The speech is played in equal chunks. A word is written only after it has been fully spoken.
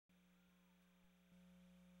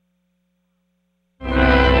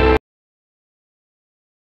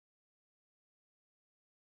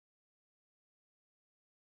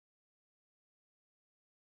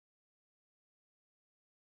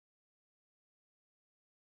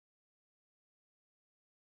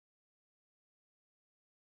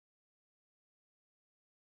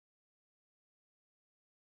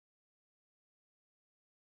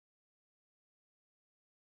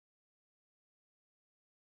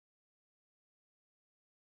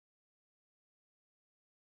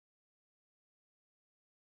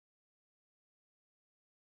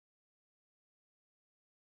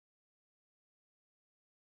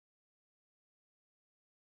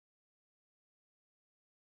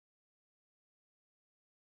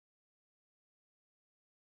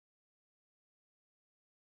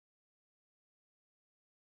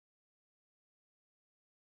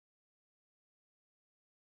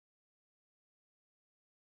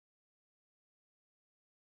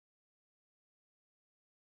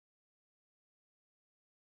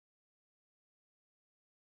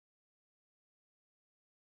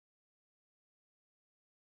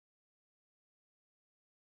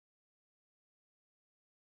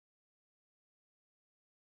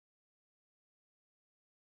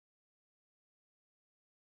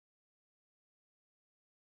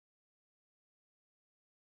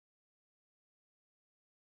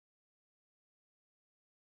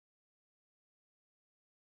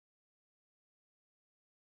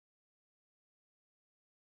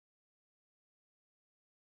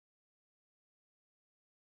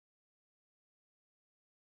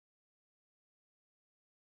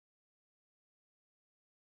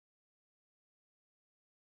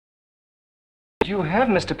You have,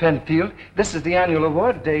 Mr. Penfield. This is the annual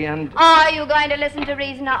award day, and... Are you going to listen to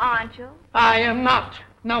reason, or aren't you? I am not.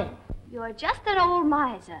 No. You're just an old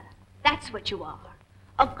miser. That's what you are.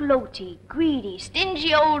 A gloaty, greedy,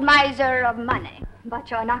 stingy old miser of money. But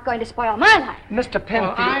you're not going to spoil my life. Mr. Penfield...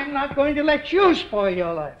 Well, I'm not going to let you spoil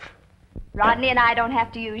your life. Rodney and I don't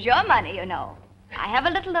have to use your money, you know. I have a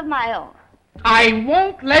little of my own. I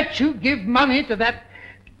won't let you give money to that...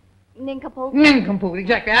 Nincompoop? Nincompoop,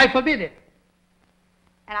 exactly. I forbid it.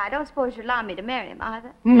 And I don't suppose you'd allow me to marry him,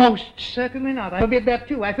 either? Most certainly not. I forbid that,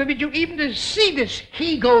 too. I forbid you even to see this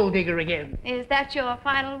he-gold digger again. Is that your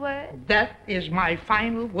final word? That is my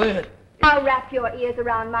final word. I'll wrap your ears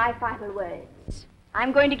around my final words.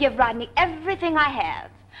 I'm going to give Rodney everything I have.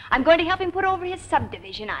 I'm going to help him put over his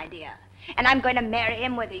subdivision idea. And I'm going to marry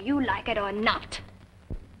him whether you like it or not.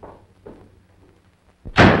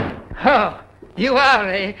 Oh, you are,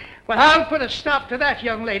 eh? Well, I'll put a stop to that,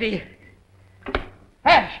 young lady.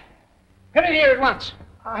 Ash, come in here at once.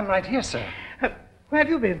 I'm right here, sir. Where have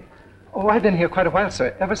you been? Oh, I've been here quite a while,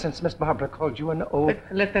 sir. Ever since Miss Barbara called you an old...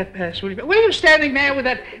 Let that pass, will you? What are you standing there with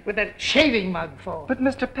that shaving mug for? But,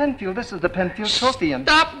 Mr. Penfield, this is the Penfield trophy, and...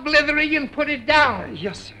 Stop blithering and put it down.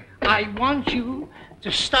 Yes, sir. I want you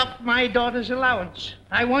to stop my daughter's allowance.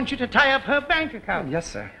 I want you to tie up her bank account.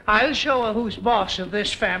 Yes, sir. I'll show her who's boss of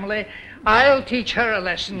this family. I'll teach her a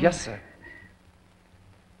lesson. Yes, sir.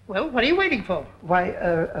 Well, what are you waiting for? Why,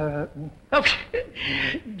 Oh,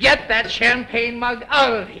 get that champagne mug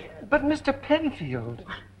out of here. But, Mr. Penfield...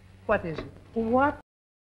 What is it? What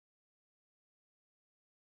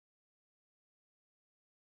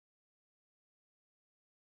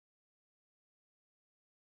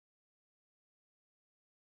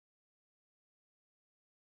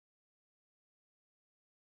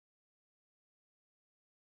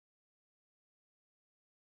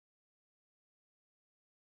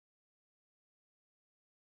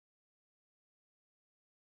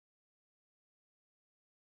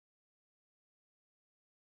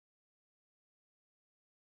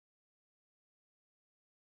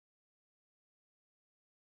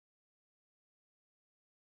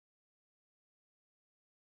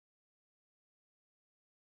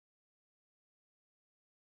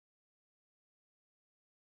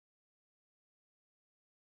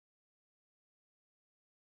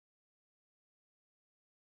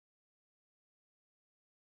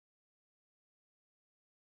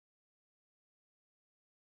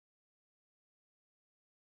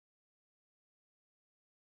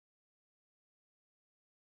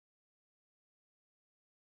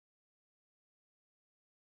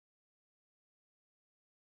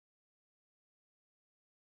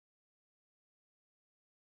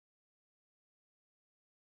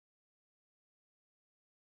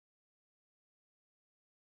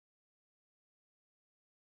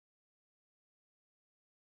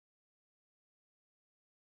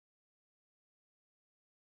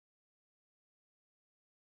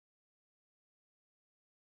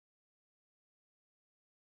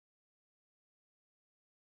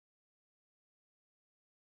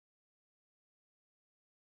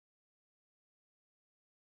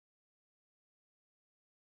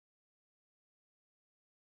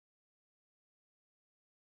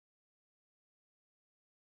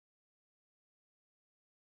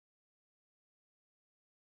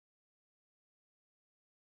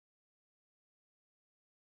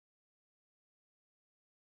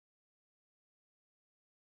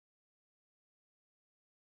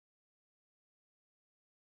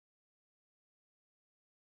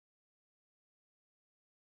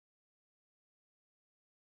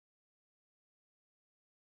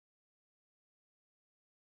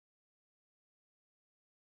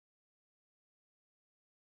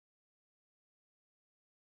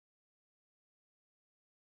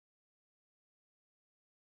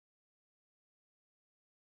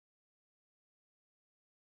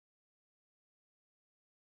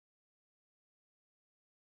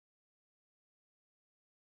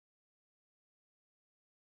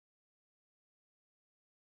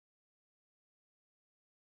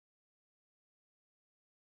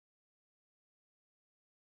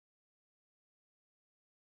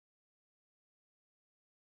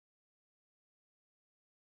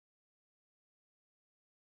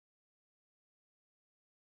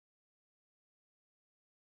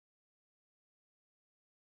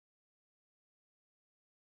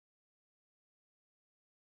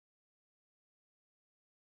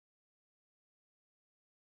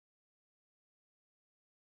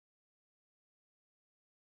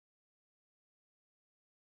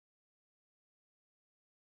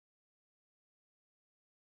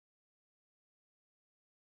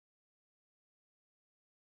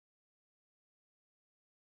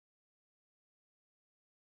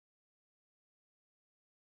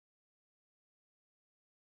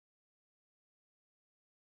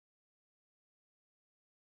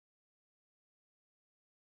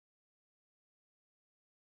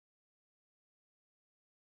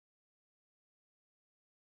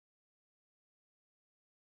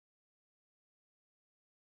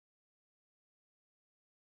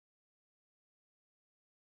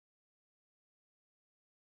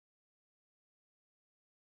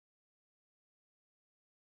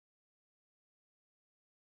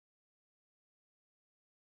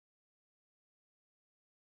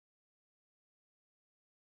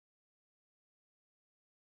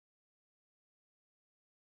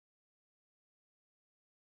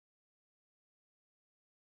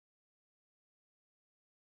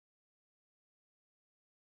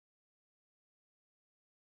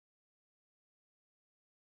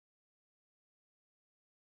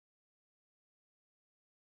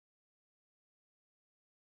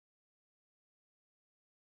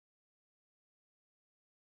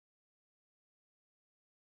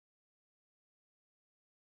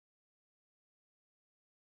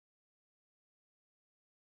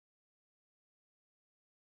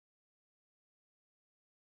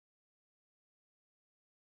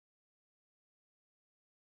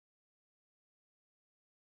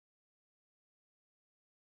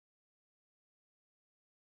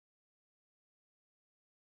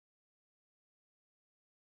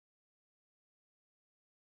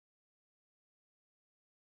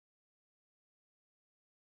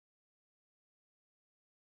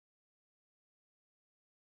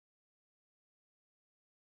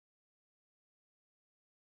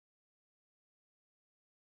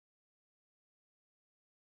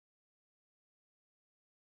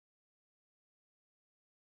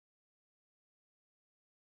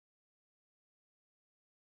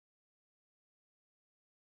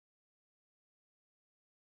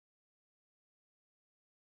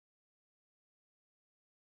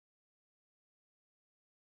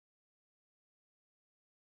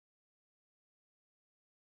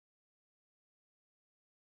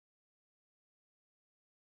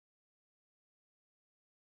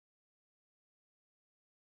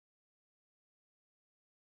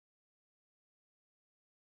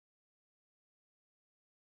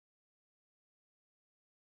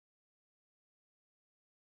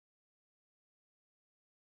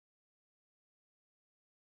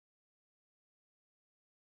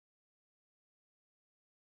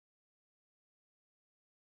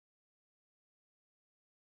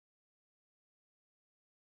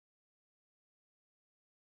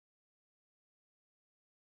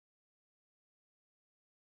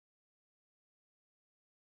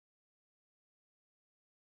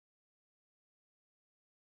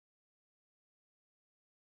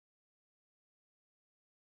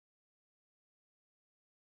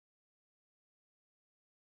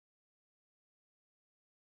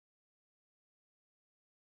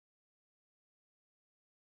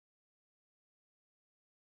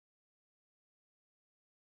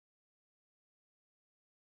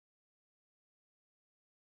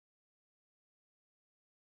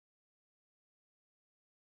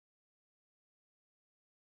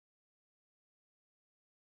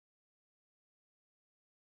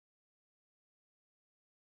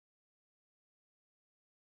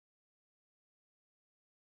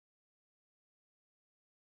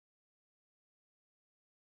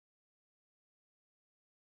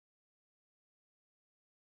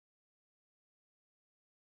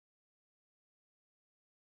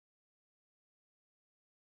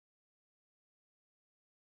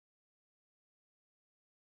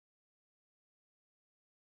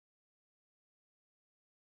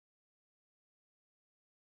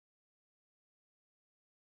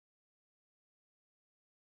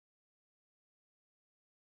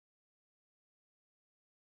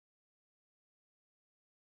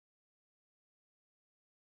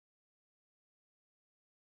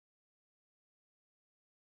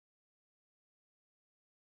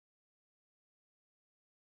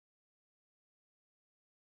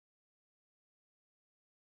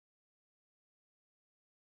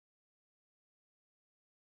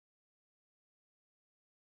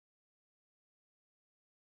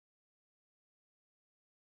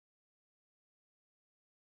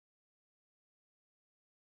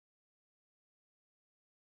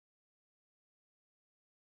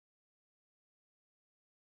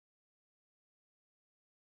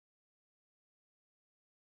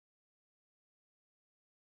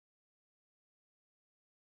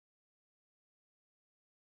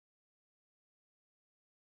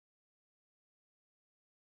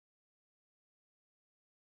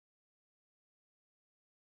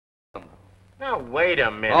Now, wait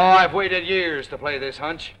a minute. Oh, I've waited years to play this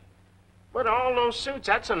hunch. But all those suits,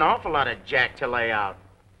 that's an awful lot of jack to lay out.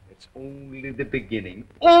 It's only the beginning.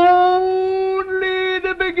 Only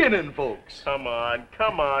the beginning, folks. Come on,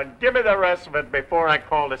 come on. Give me the rest of it before I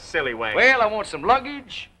call the silly way. Well, I want some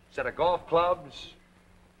luggage, set of golf clubs,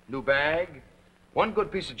 new bag, one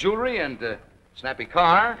good piece of jewelry, and a snappy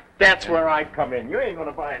car. That's where I come in. You ain't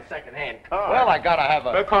gonna buy a second-hand car. Well, I gotta have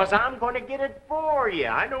a... Because I'm gonna get it for you.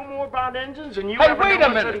 I know more about engines than you Hey, ever wait know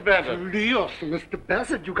a what's minute. invented. Dios, Mr.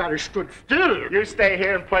 Bassett, you gotta stood still. You stay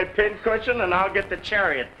here and play pincushion, and I'll get the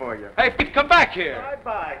chariot for you. Hey, Pete, come back here.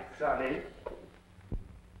 Bye-bye, Sonny.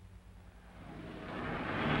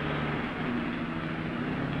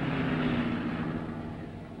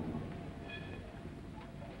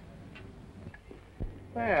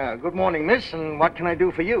 Well, good morning, miss, and what can I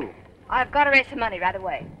do for you? I've got to raise some money right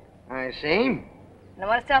away. I see. And I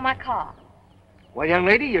want to sell my car. Well, young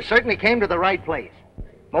lady, you certainly came to the right place.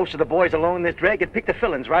 Most of the boys along this drag could pick the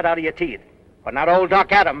fillings right out of your teeth. But not old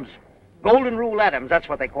Doc Adams. Golden Rule Adams, that's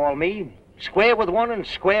what they call me. Square with one and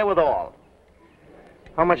square with all.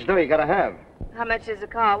 How much dough you gotta have? How much is the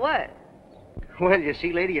car worth? Well, you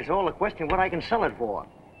see, lady, it's all a question of what I can sell it for.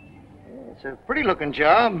 It's a pretty-looking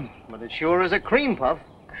job, but it sure is a cream puff.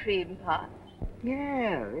 Cream puff.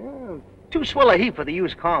 Yeah. Too swell a heap for the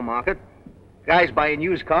used car market. Guys buying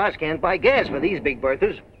used cars can't buy gas for these big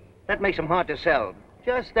berthers. That makes them hard to sell.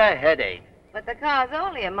 Just a headache. But the car's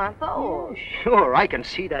only a month old. Oh, sure, I can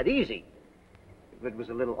see that easy. If it was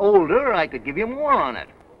a little older, I could give you more on it.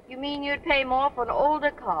 You mean you'd pay more for an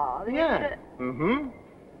older car than Yeah. Mm-hmm.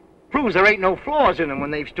 Proves there ain't no flaws in them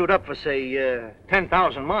when they've stood up for, say,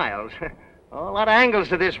 10,000 miles. A lot of angles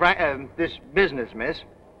to this this business, miss.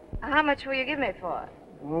 How much will you give me for it?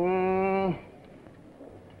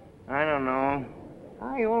 I don't know.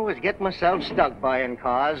 I always get myself stuck buying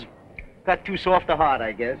cars. Got too soft a heart,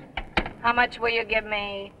 I guess. How much will you give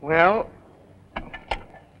me? Well,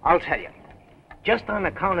 I'll tell you. Just on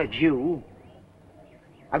account of you,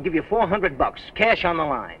 I'll give you $400, cash on the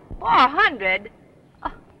line. 400?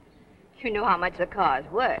 Oh, you know how much the car's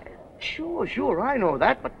worth. Sure, I know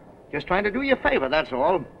that, but just trying to do you a favor, that's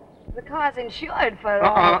all. The car's insured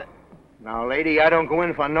for... Now, lady, I don't go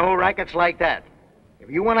in for no rackets like that. If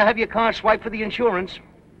you want to have your car swiped for the insurance,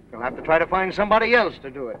 you'll have to try to find somebody else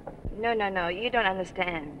to do it. No, you don't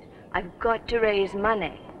understand. I've got to raise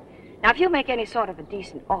money. Now, if you make any sort of a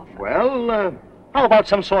decent offer... Well, how about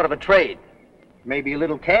some sort of a trade? Maybe a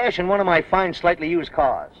little cash and one of my fine, slightly used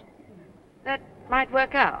cars. That might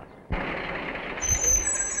work out. Wait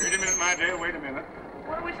a minute, my dear, wait a minute.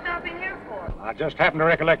 What are we stopping here for? I just happened to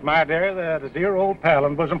recollect, my dear, that a dear old pal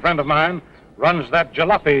and bosom friend of mine runs that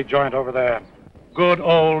jalopy joint over there. Good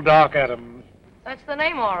old Doc Adams. That's the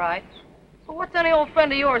name, all right. But what's any old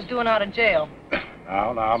friend of yours doing out of jail?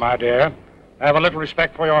 Now, my dear, have a little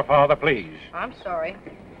respect for your father, please. I'm sorry.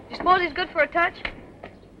 You suppose he's good for a touch?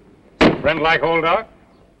 Friend like old Doc?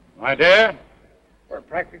 My dear, we're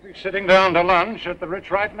practically sitting down to lunch at the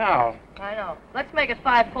Ritz right now. I know. Let's make it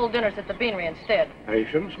 5 full dinners at the Beanery instead.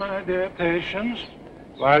 Patience, my dear, patience.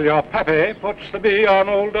 While your pappy puts the bee on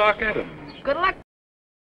old Doc Adams. Good luck.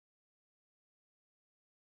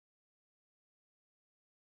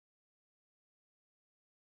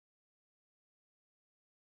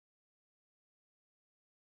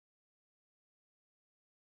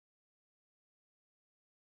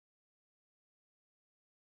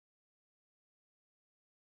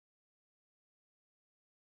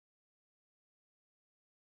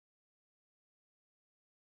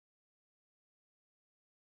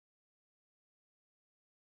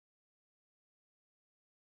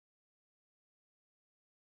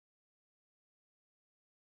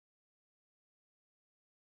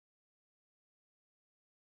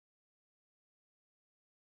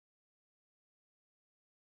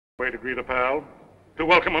 Way to greet a pal, to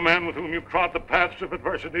welcome a man with whom you trod the paths of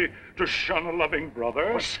adversity, to shun a loving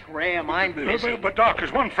brother. Oh, scram, I'm busy. But Doc,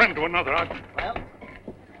 is one friend to another. Well...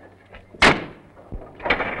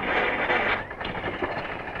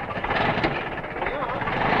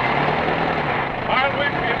 I'll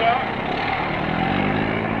wait for you, Doc.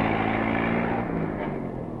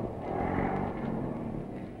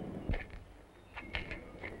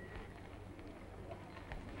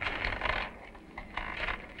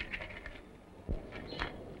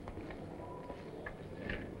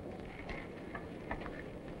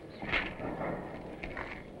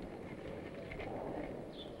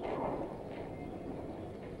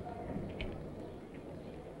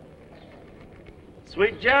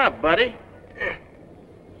 Sweet job, buddy.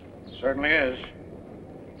 Certainly is.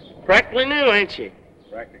 Practically new, ain't you?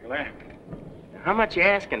 Practically. How much you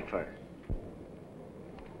asking for?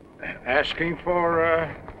 Asking for,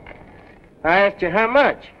 I asked you how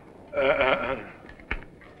much.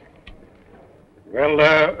 Well,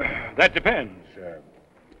 that depends.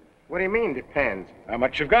 What do you mean, depends? How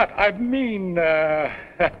much you've got? I mean,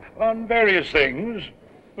 on various things.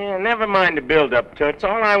 Yeah, never mind the build-up, Toots.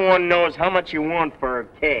 All I want to know is how much you want for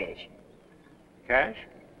cash. Cash?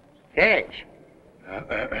 Cash?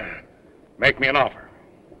 Make me an offer.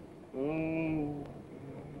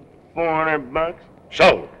 $400.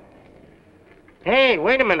 Sold. Hey,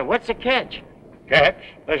 wait a minute. What's the catch? Catch?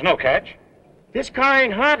 There's no catch. This car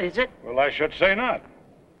ain't hot, is it? Well, I should say not.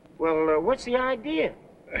 Well, what's the idea?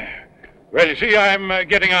 Well, you see, I'm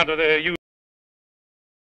getting out of the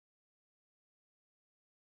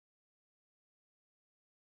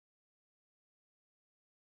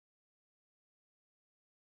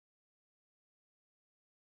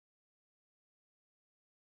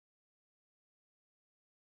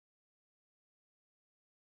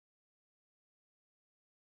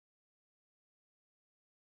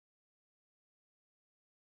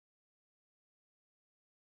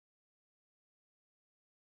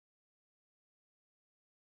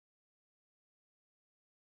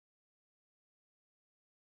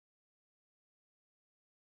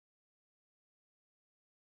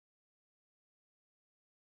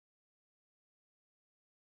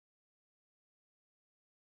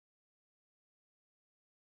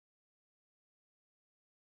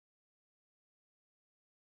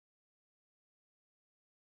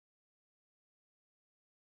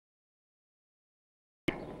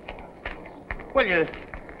Well,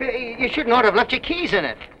 you shouldn't ought to have left your keys in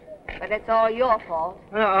it. But it's all your fault.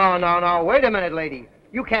 No. Wait a minute, lady.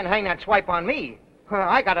 You can't hang that swipe on me.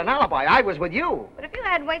 I got an alibi. I was with you. But if you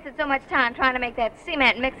hadn't wasted so much time trying to make that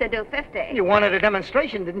cement mixer do 50. You wanted a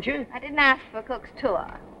demonstration, didn't you? I didn't ask for Cook's tour.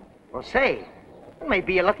 Well, say, it may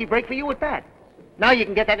be a lucky break for you at that. Now you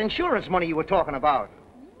can get that insurance money you were talking about.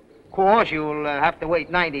 Of course, you'll have to wait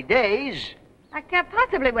 90 days. I can't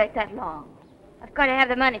possibly wait that long. I've got to have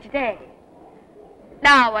the money today.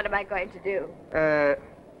 Now what am I going to do?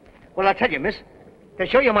 Well, I'll tell you, miss. To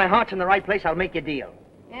show you my heart's in the right place, I'll make you a deal.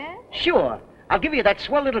 Yeah? Sure. I'll give you that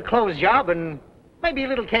swell little clothes job and maybe a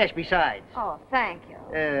little cash besides. Oh, thank you.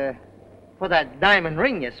 For that diamond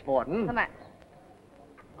ring you're sporting. Come on.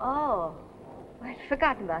 Oh, I'd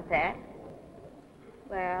forgotten about that.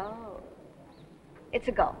 Well, it's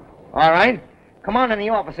a go. All right. Come on in the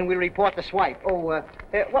office and we'll report the swipe. Oh,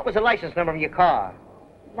 what was the license number of your car?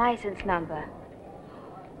 License number.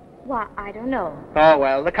 Why, I don't know. Oh,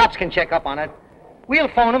 well, the cops can check up on it. We'll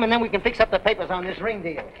phone them and then we can fix up the papers on this ring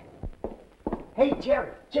deal. Hey,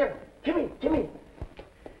 Jerry, come here.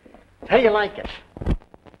 How you like it?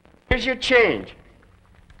 Here's your change.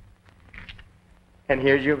 And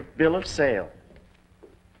here's your bill of sale.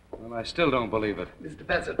 Well, I still don't believe it. Mr.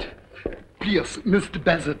 Bassett. Please, Mr.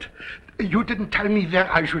 Bassett. You didn't tell me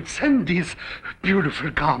where I should send these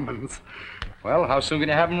beautiful garments. Well, how soon can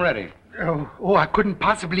you have them ready? Oh, I couldn't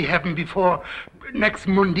possibly have them before next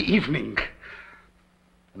Monday evening.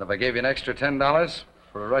 And if I gave you an extra $10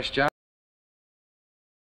 for a rush job?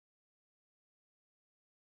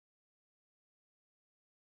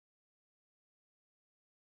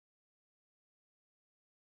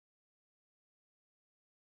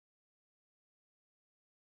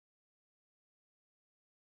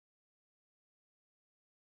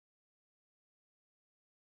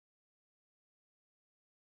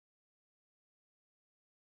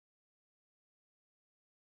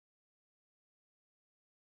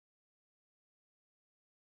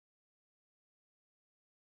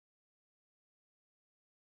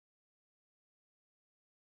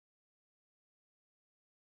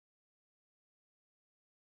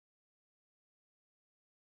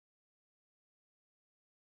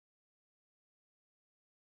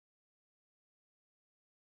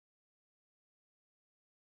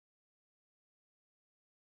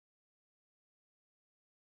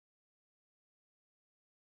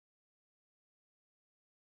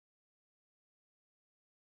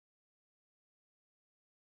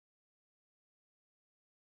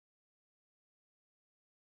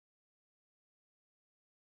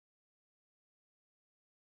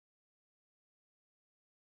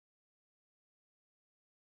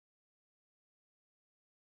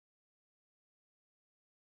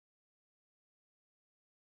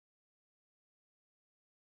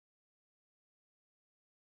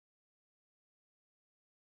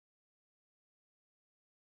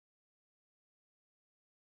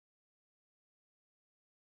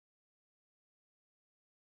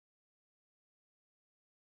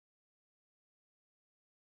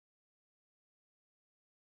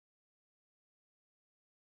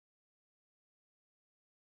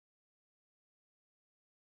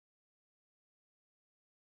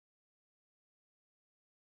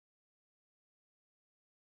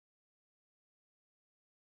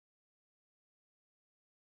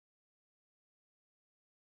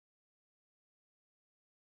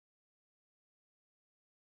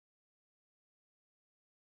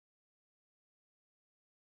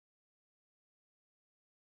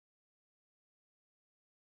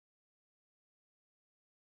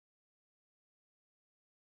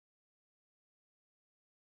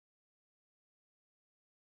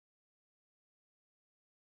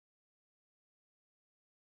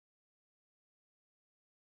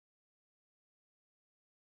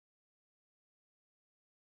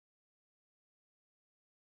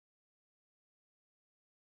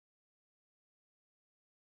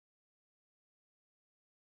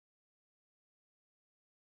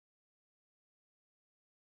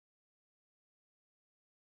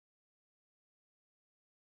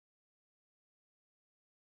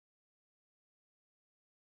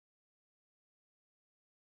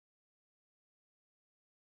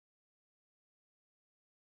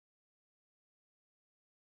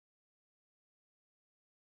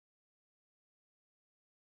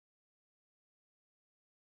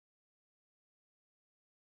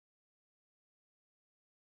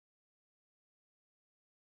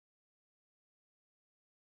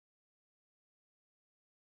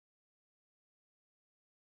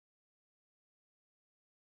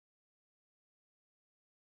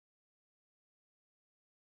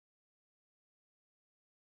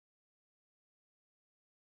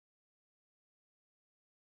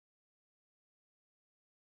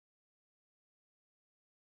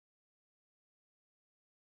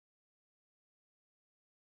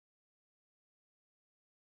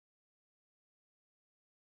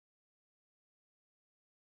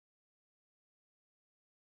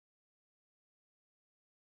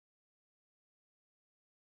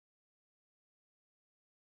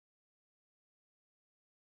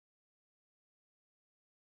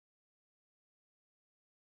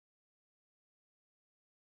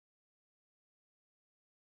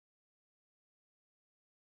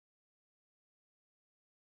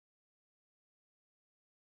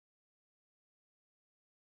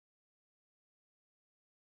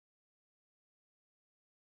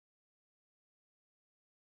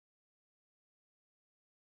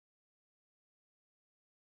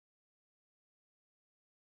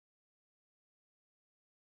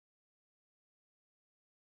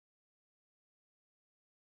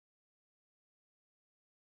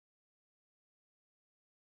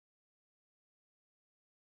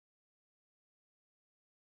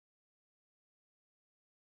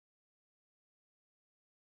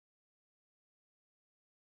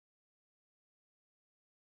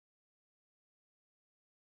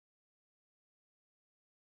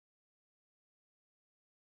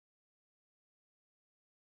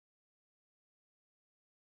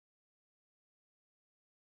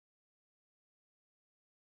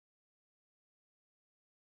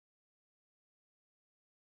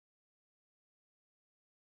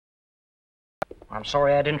 I'm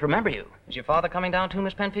sorry I didn't remember you. Is your father coming down too,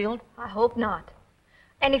 Miss Penfield? I hope not.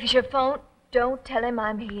 And if you should phone, don't tell him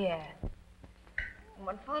I'm here.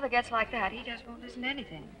 When Father gets like that, he just won't listen to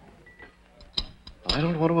anything. I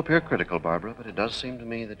don't want to appear critical, Barbara, but it does seem to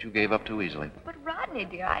me that you gave up too easily. But Rodney,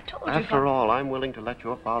 dear, I told you... After all, I'm willing to let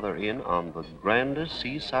your father in on the grandest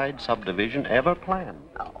seaside subdivision ever planned.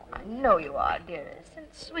 Oh, I know you are, dearest. And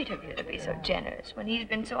it's sweet of you to be so generous when he's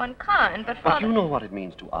been so unkind, but Father... But you know what it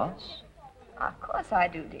means to us. Of course I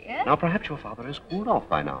do, dear. Now, perhaps your father has cooled off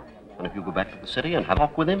by now. And if you go back to the city and have a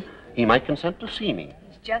talk with him, he might consent to see me.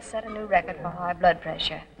 He's just set a new record for high blood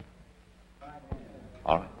pressure.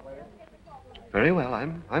 All right. Very well,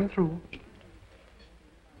 I'm through.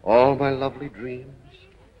 All my lovely dreams,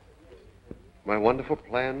 my wonderful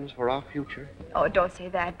plans for our future. Oh, don't say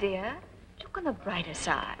that, dear. Look on the brighter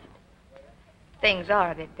side. Things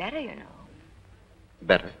are a bit better, you know.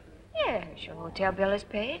 Better? Yes, your hotel bill is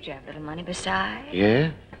paid. You have a little money besides.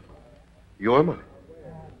 Yeah? Your money?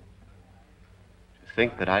 To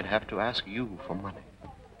think that I'd have to ask you for money.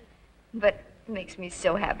 But it makes me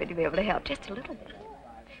so happy to be able to help just a little bit.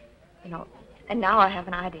 You know, and now I have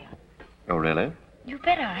an idea. Oh, really? You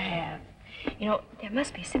bet I have. You know, there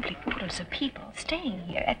must be simply oodles of people staying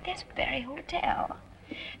here at this very hotel.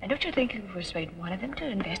 And don't you think you could persuade one of them to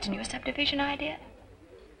invest in your subdivision idea?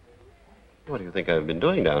 What do you think I've been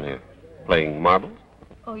doing down here? Playing marbles?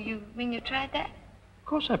 Oh, you mean you tried that? Of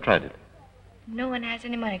course I've tried it. No one has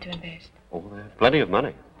any money to invest. Oh, they have plenty of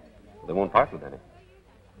money. They won't part with any.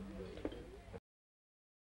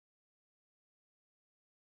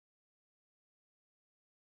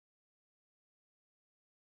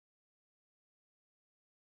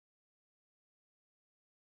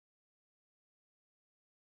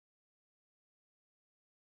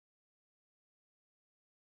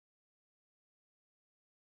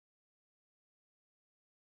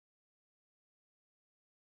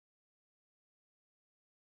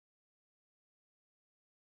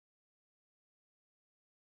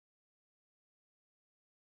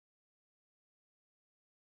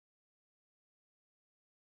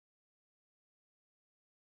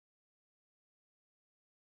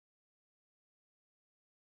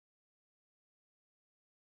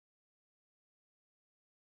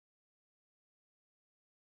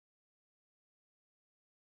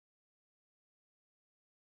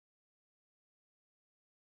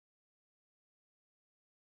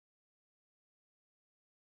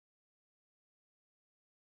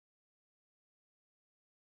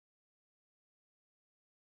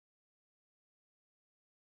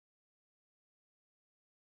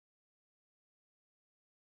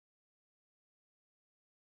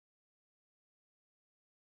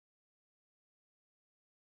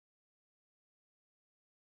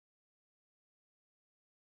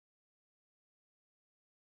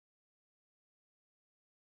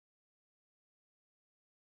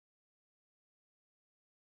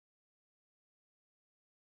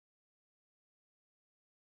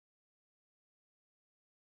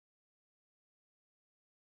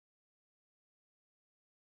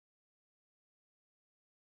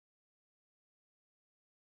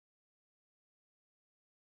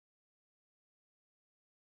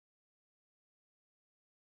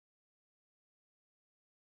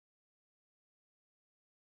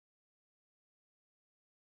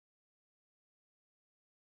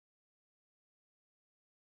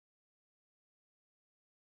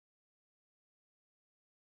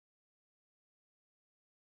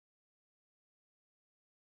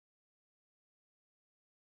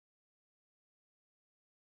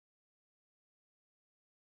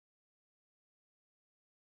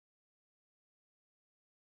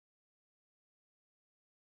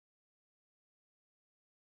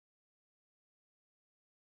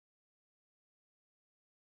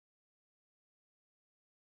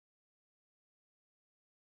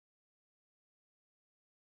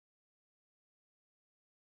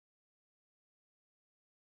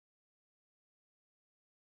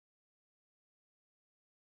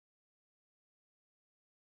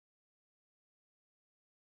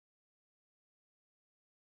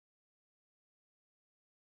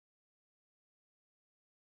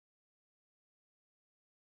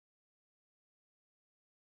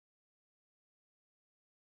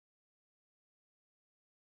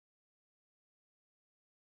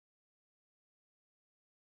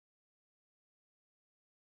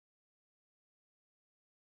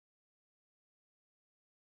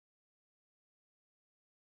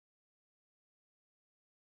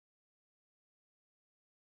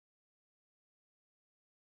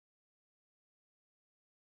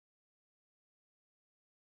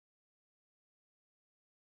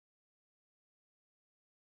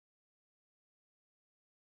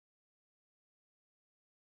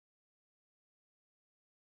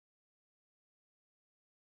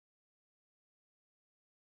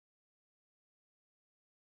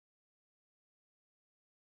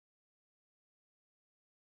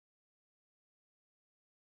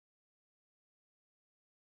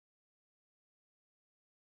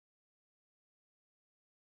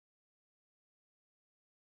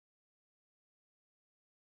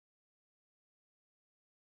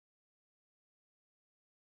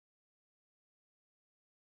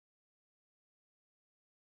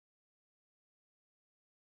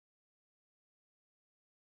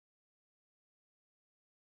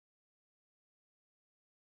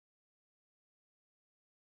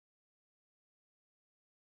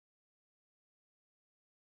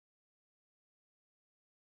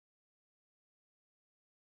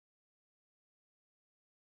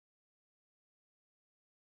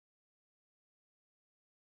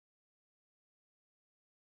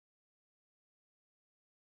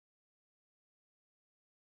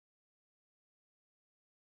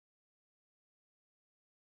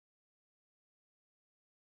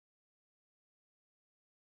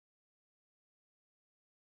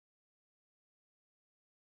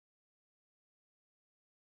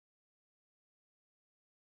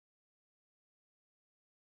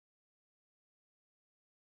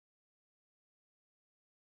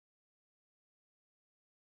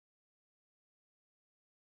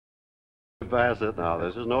 Bassett, now,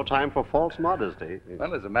 this is no time for false modesty.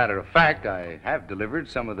 Well, as a matter of fact, I have delivered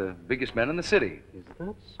some of the biggest men in the city. Is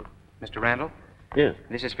that so? Mr. Randall? Yes.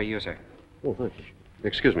 This is for you, sir. Oh, thank you.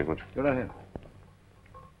 Excuse me, won't you? Go right ahead.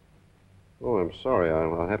 Oh, I'm sorry.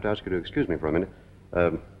 I'll have to ask you to excuse me for a minute.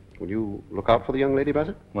 Will you look out for the young lady,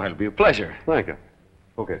 Bassett? Well, it'll be a pleasure. Thank you.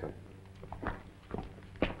 Okay, son.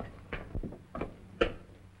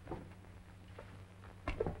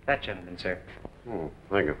 That gentleman, sir. Oh,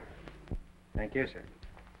 thank you. Thank you, sir.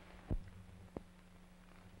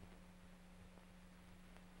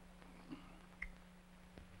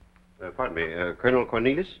 Pardon me, Colonel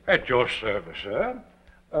Cornelius? At your service, sir.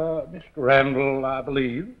 Mr. Randall, I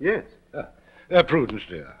believe. Yes. Prudence,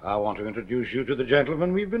 dear, I want to introduce you to the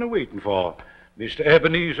gentleman we've been waiting for, Mr.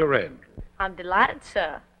 Ebenezer Randall. I'm delighted,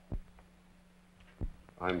 sir.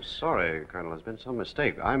 I'm sorry, Colonel. There's been some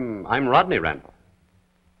mistake. I'm Rodney Randall.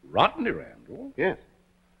 Rodney Randall? Yes.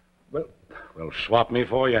 Well, swap me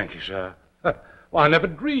for Yankee, sir. Well, I never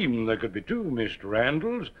dreamed there could be two Mr.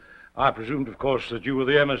 Randalls. I presumed, of course, that you were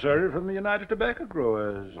the emissary from the United Tobacco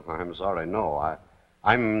Growers. I'm sorry, no.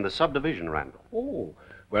 I'm the subdivision Randall. Oh,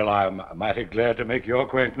 well, I'm mighty glad to make your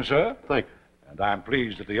acquaintance, sir. Thank you. And I'm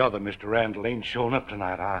pleased that the other Mr. Randall ain't shown up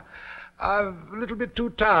tonight. I'm a little bit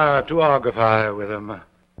too tired to argufy with him.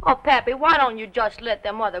 Oh, Pappy, why don't you just let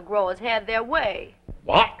them other growers have their way?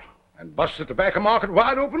 What? And bust the tobacco market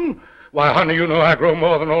wide open? Why, honey, you know I grow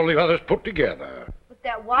more than all the others put together. With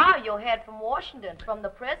that wire you had from Washington, from the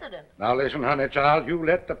president. Now, listen, honey, child, you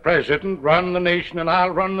let the president run the nation, and I'll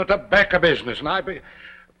run the tobacco business, and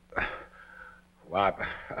Why,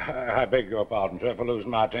 I beg your pardon, sir, for losing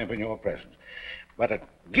my temper in your presence. But it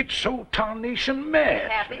gets so tarnation mad.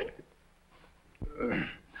 Pappy?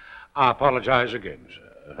 I apologize again,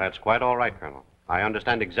 sir. That's quite all right, Colonel. I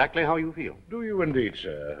understand exactly how you feel. Do you indeed,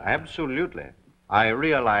 sir? Absolutely. I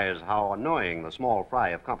realize how annoying the small fry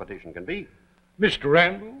of competition can be. Mr.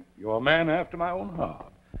 Randall, you're a man after my own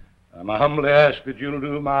heart. I humbly ask that you'll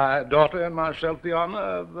do my daughter and myself the honor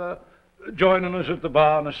of joining us at the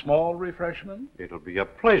bar in a small refreshment. It'll be a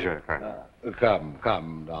pleasure, Colonel.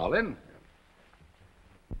 Come, darling.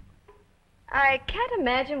 I can't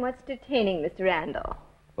imagine what's detaining Mr. Randall.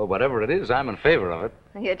 Well, whatever it is, I'm in favor of it.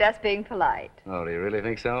 You're just being polite. Oh, do you really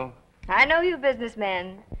think so? I know you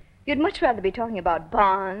businessmen. You'd much rather be talking about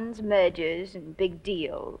bonds, mergers, and big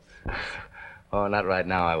deals. Oh, not right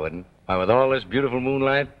now, I wouldn't. Why, with all this beautiful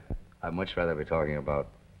moonlight, I'd much rather be talking about...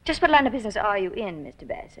 Just what line of business are you in, Mr.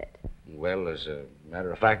 Bassett? Well, as a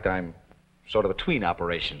matter of fact, I'm sort of between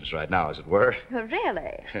operations right now, as it were. Oh,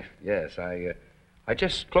 really? Yes, I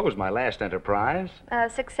just closed my last enterprise. A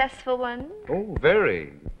successful one? Oh,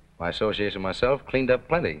 very. My association myself cleaned up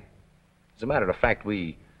plenty. As a matter of fact,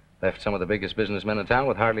 we left some of the biggest businessmen in town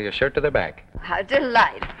with hardly a shirt to their back. How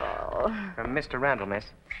delightful. From Mr. Randall, miss.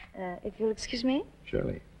 If you'll excuse me?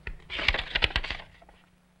 Surely.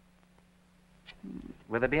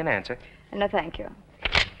 Will there be an answer? No, thank you.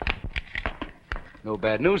 No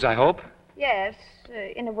bad news, I hope. Yes,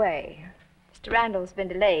 in a way. Mr. Randall's been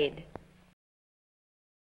delayed.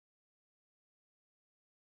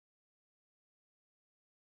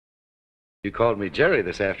 You called me Jerry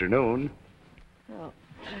this afternoon. Oh,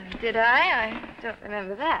 did I? I don't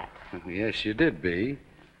remember that. Yes, you did, Bee.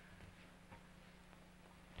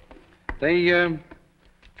 They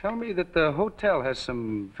tell me that the hotel has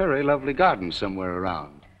some very lovely gardens somewhere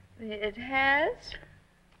around. It has?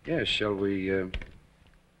 Yes, shall we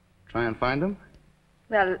try and find them?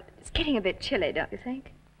 Well, it's getting a bit chilly, don't you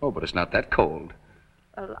think? Oh, but it's not that cold.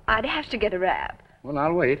 Well, I'd have to get a wrap. Well,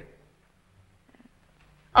 I'll wait.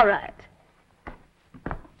 All right.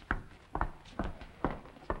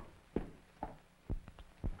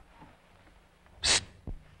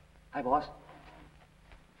 Hi, boss.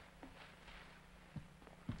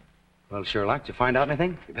 Well, Sherlock, did you find out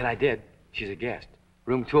anything? You bet I did. She's a guest.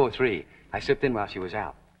 Room 203. I slipped in while she was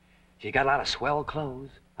out. She got a lot of swell clothes,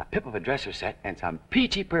 a pip of a dresser set, and some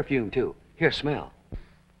peachy perfume, too. Here, smell.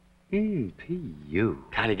 P.U.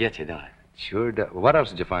 Kind of gets you, don't it? Sure does. What else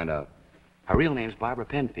did you find out? Her real name's Barbara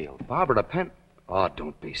Penfield. Barbara Oh,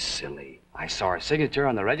 don't be silly. I saw her signature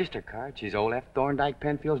on the register card. She's old F. Thorndike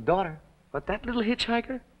Penfield's daughter. But that little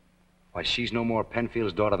hitchhiker? Why, she's no more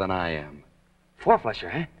Penfield's daughter than I am. Four-flusher,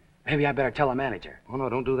 huh? Maybe I better tell the manager. Oh, no,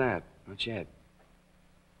 don't do that. Not yet.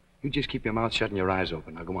 You just keep your mouth shut and your eyes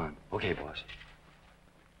open. Now, go on. Okay, boss.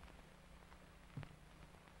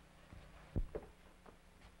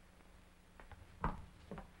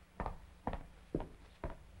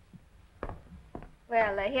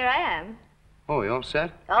 Well, here I am. Oh, you all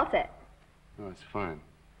set? All set. Oh, that's fine.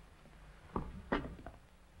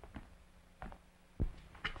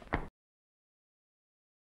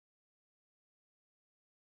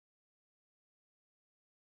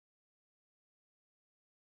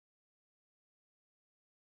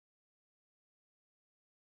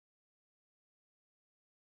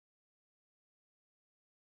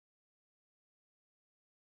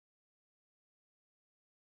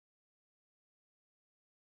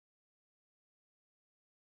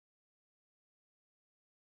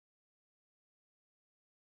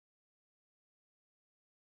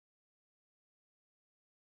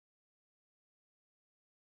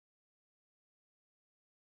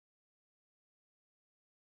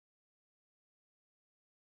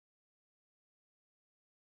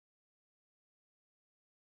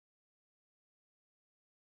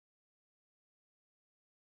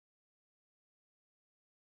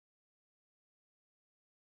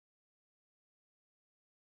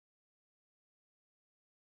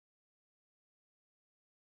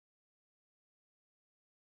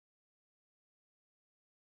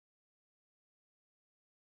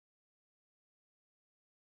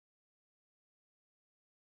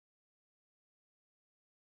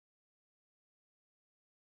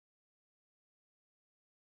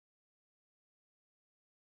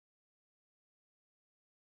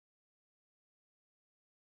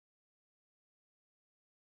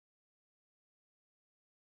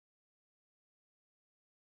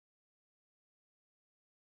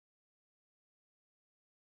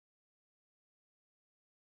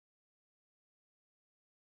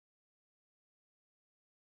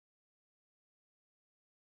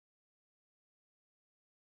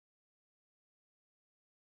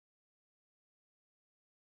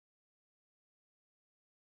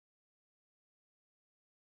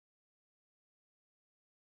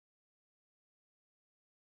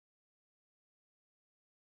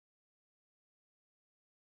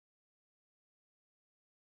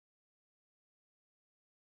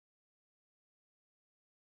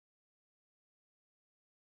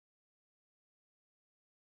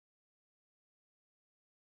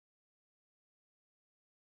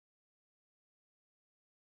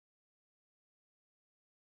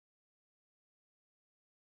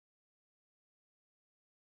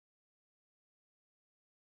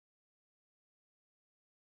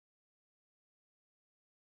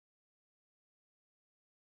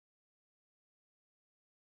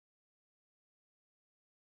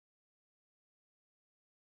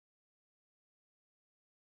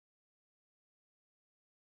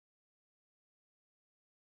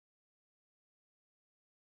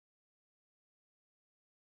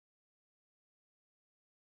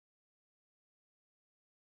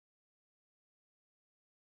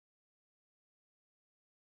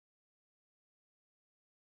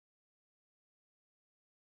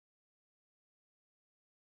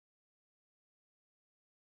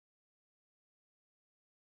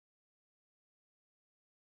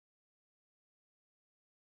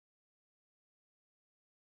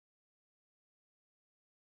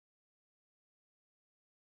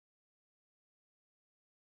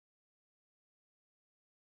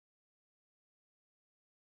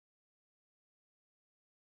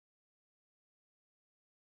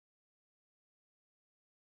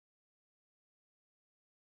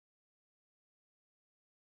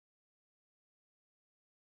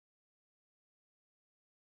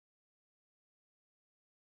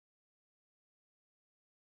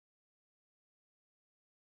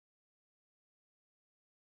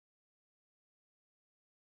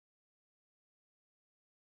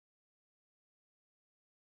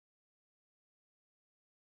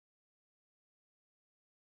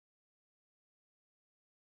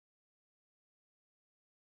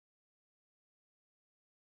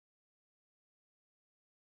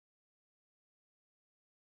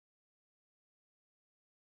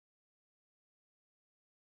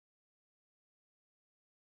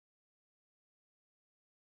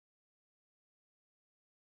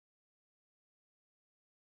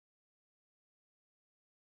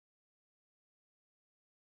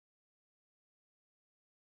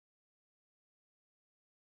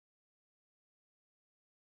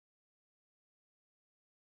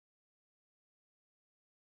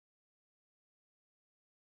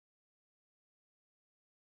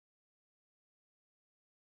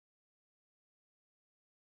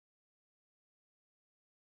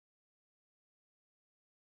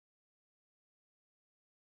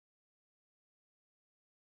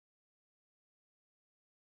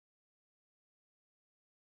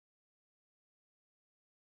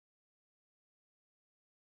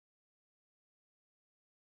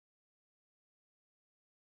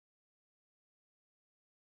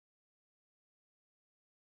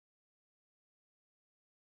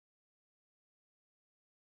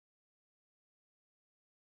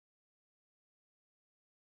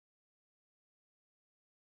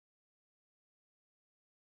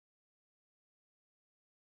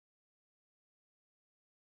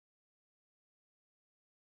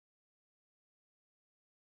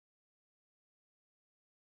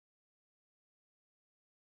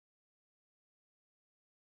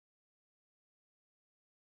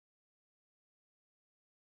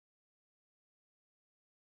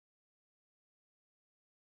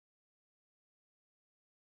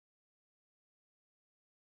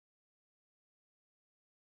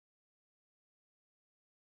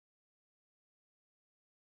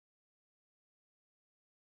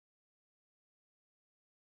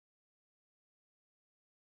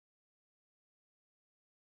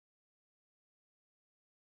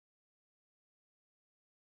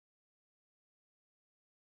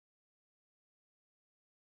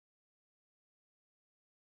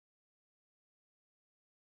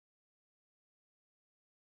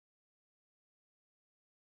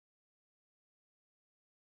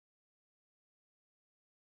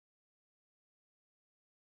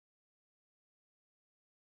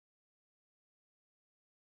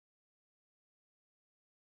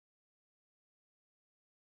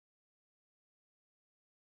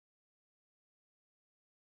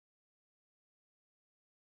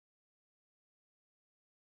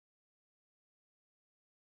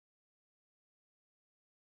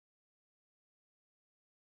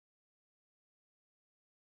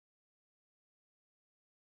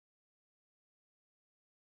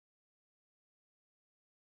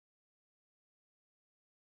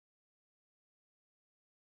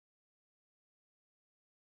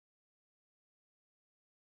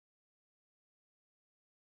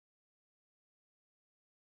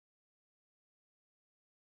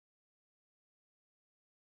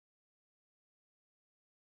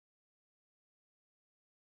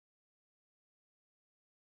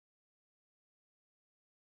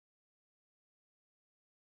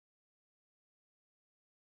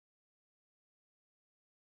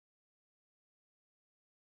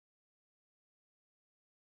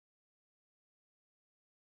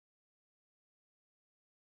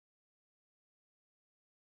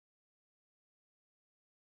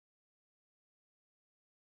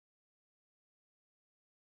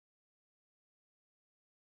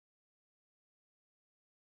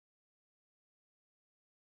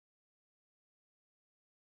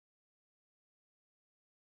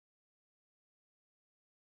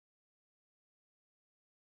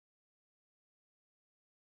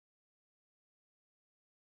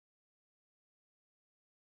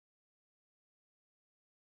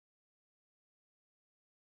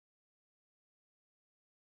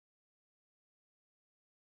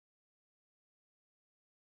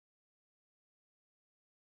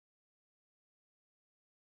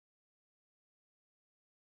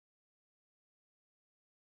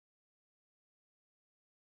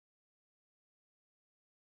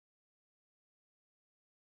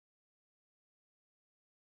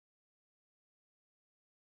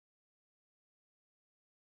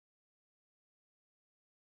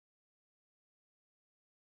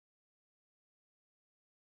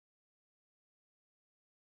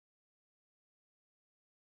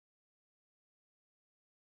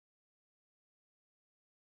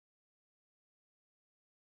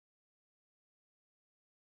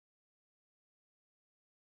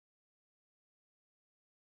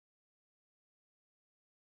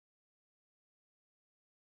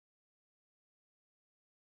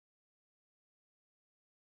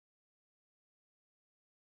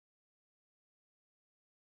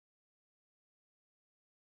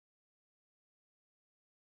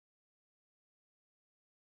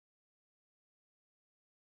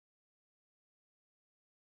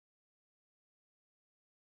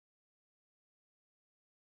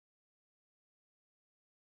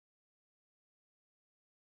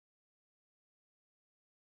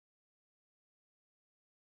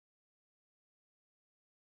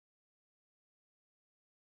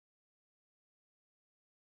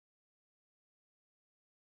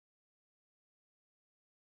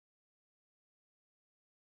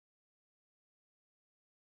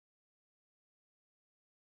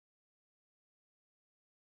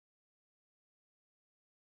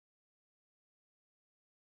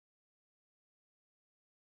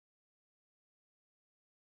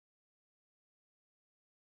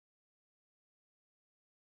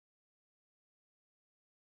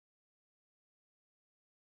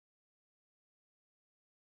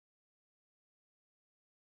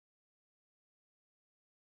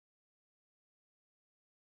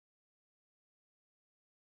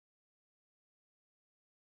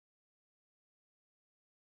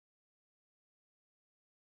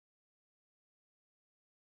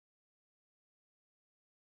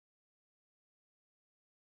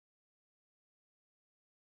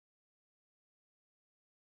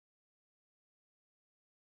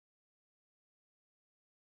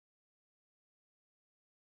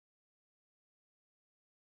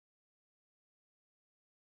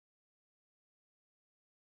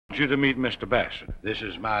 You to meet Mr. Bassett. This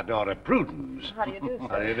is my daughter, Prudence. How do you do, sir?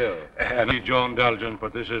 How do you do? I need your indulgence,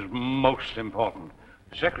 but this is most important.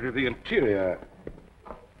 Secretary of the Interior.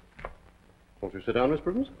 Won't you sit down, Miss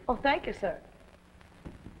Prudence? Oh, thank you, sir.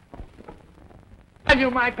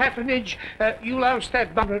 Value my patronage. You loused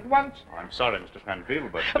that bummer at once. Oh, I'm sorry, Mr.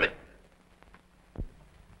 Penfield, but...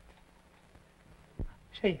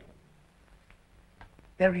 See,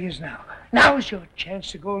 there he is now. Now's your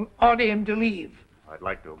chance to go and order him to leave. I'd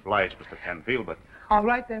like to oblige Mr. Penfield, but... All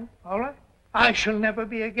right, then. All right. I shall never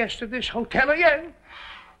be a guest of this hotel again.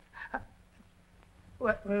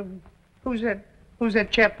 Who's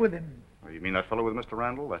that chap with him? Oh, you mean that fellow with Mr.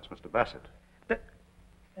 Randall? That's Mr. Bassett.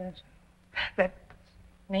 That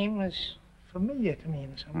name is familiar to me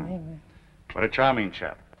in some way. What a charming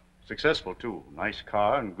chap. Successful, too. Nice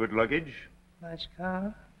car and good luggage. Nice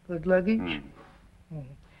car, good luggage.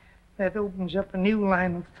 That opens up a new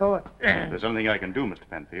line of thought. If there's anything I can do, Mr.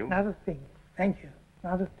 Penfield. Not a thing. Thank you.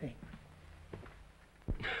 Not a thing.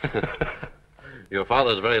 Your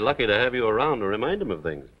father's very lucky to have you around to remind him of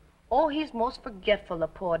things. Oh, he's most forgetful, the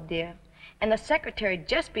poor dear. And the secretary'd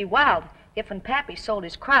just be wild if when Pappy sold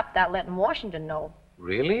his crop without letting Washington know.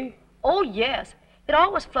 Really? Oh, yes. It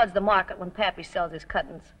always floods the market when Pappy sells his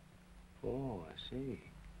cuttings. Oh, I see.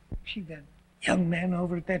 See that young man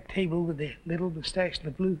over at that table with the little mustache and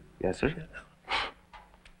the blue? Yes, sir.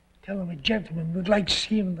 Tell him a gentleman would like to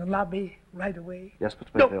see him in the lobby right away. Yes,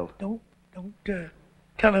 Mr. Penfield. Don't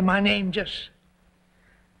tell him my name. Just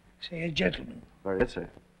say a gentleman. Very good, sir.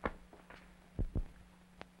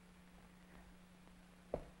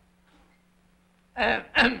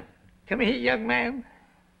 Come here, young man.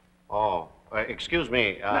 Oh, excuse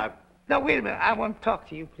me. No, wait a minute. I want to talk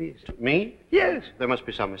to you, please. Me? Yes. There must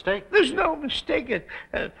be some mistake. There's no mistake.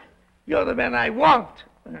 You're the man I want.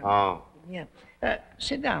 Oh. Yeah.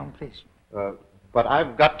 Sit down, please. But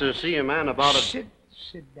I've got to see a man about it.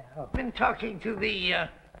 Sit down. I've been talking to the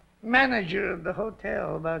manager of the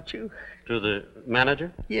hotel about you. To the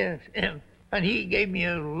manager? Yes. And he gave me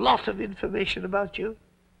a lot of information about you.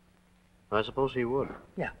 I suppose he would.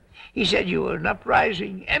 Yeah. He said you were an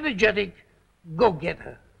uprising, energetic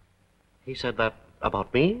go-getter. He said that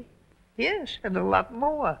about me? Yes, and a lot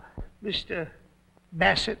more, Mr.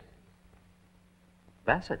 Bassett.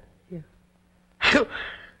 Bassett? Yeah.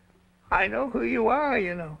 I know who you are,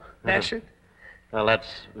 you know, Bassett. Well,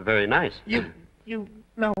 that's very nice. You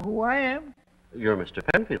know who I am? You're Mr.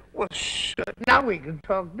 Penfield. Well, sir, now we can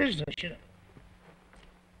talk business, you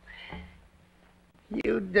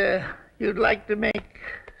know. You'd like to make...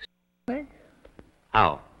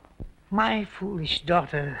 How? My foolish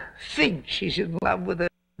daughter thinks she's in love with a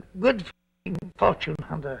good fortune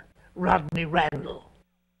hunter, Rodney Randall.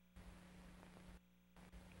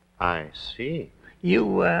 I see.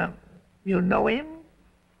 You know him?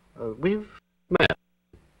 We've met.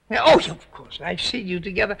 Oh, of course. I've seen you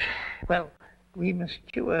together. Well, we must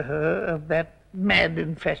cure her of that mad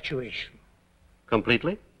infatuation.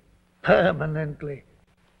 Completely? Permanently.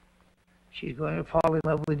 She's going to fall in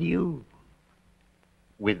love with you.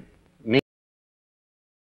 With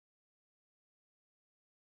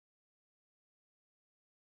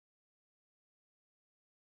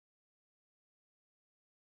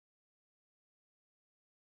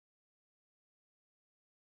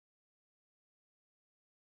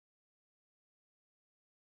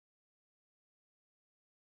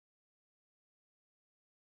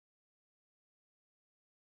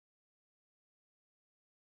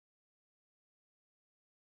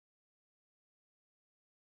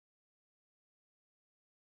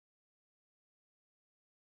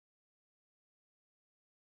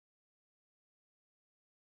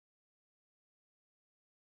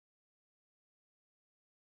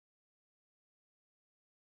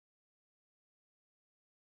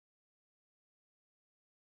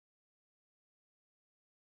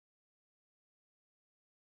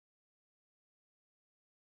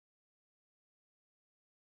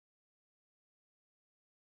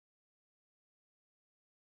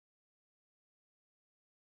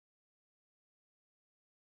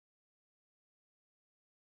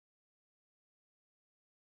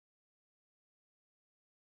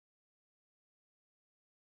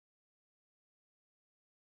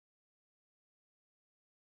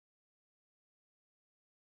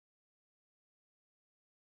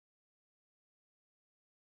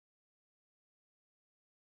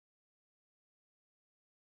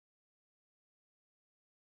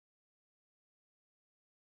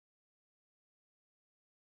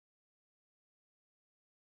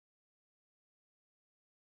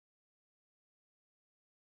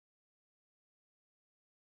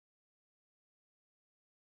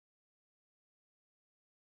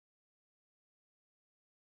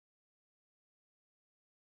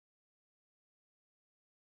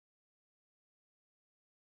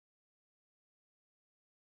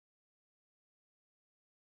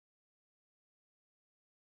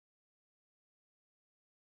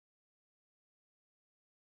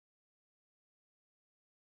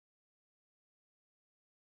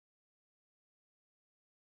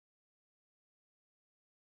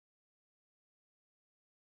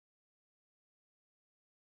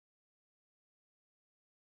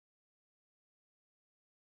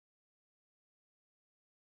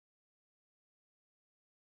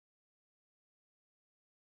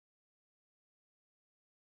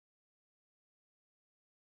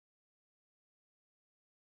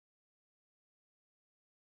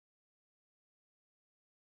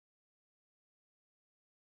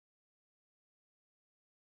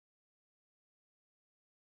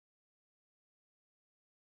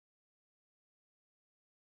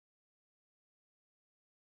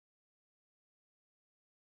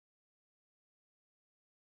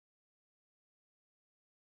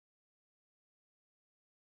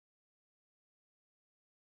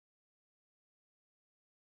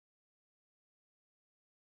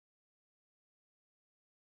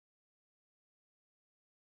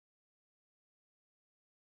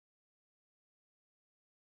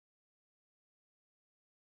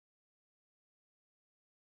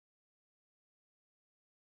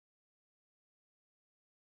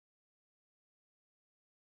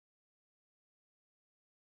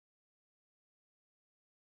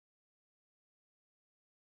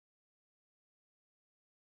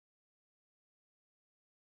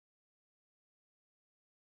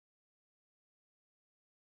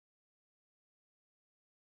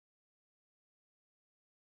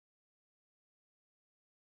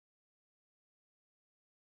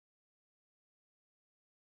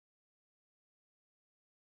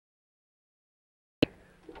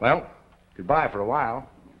Well, goodbye for a while.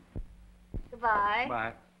 Goodbye.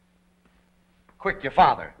 Bye. Quick, your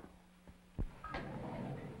father.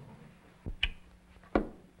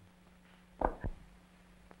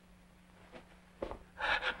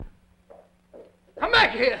 Come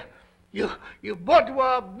back here. You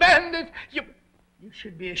bourgeois bandit. You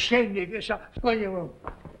should be ashamed of yourself. Go in your room.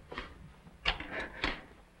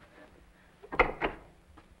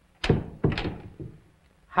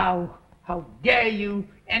 How dare you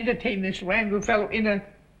entertain this Randall fellow in a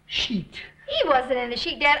sheet? He wasn't in the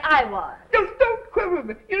sheet, Dad. I was. Don't quibble with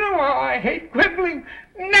me. You know how I hate quibbling.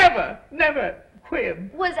 Never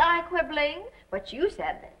quib. Was I quibbling? But you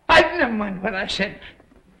said that. I never mind what I said.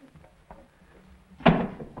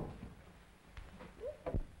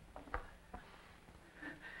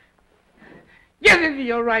 Get into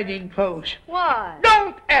your riding clothes. Why?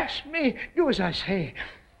 Don't ask me. Do as I say.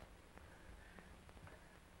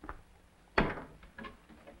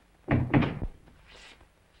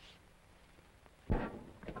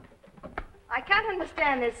 I can't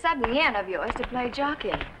understand this sudden yen of yours to play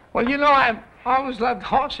jockey. Well, you know, I've always loved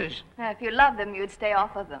horses. If you loved them, you'd stay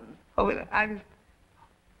off of them.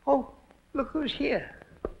 Oh, look who's here.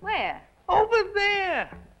 Where? Over there.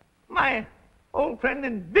 My old friend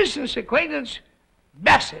and business acquaintance,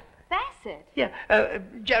 Bassett. Bassett? Yeah,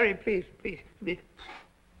 Jerry, please.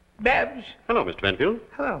 Babs. Hello, Mr. Benfield.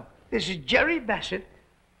 Hello. This is Jerry Bassett,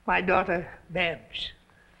 my daughter, Babs.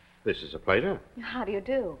 This is a pleasure. How do you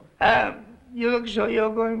do? You look as though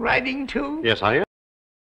you're going riding, too? Yes, I am.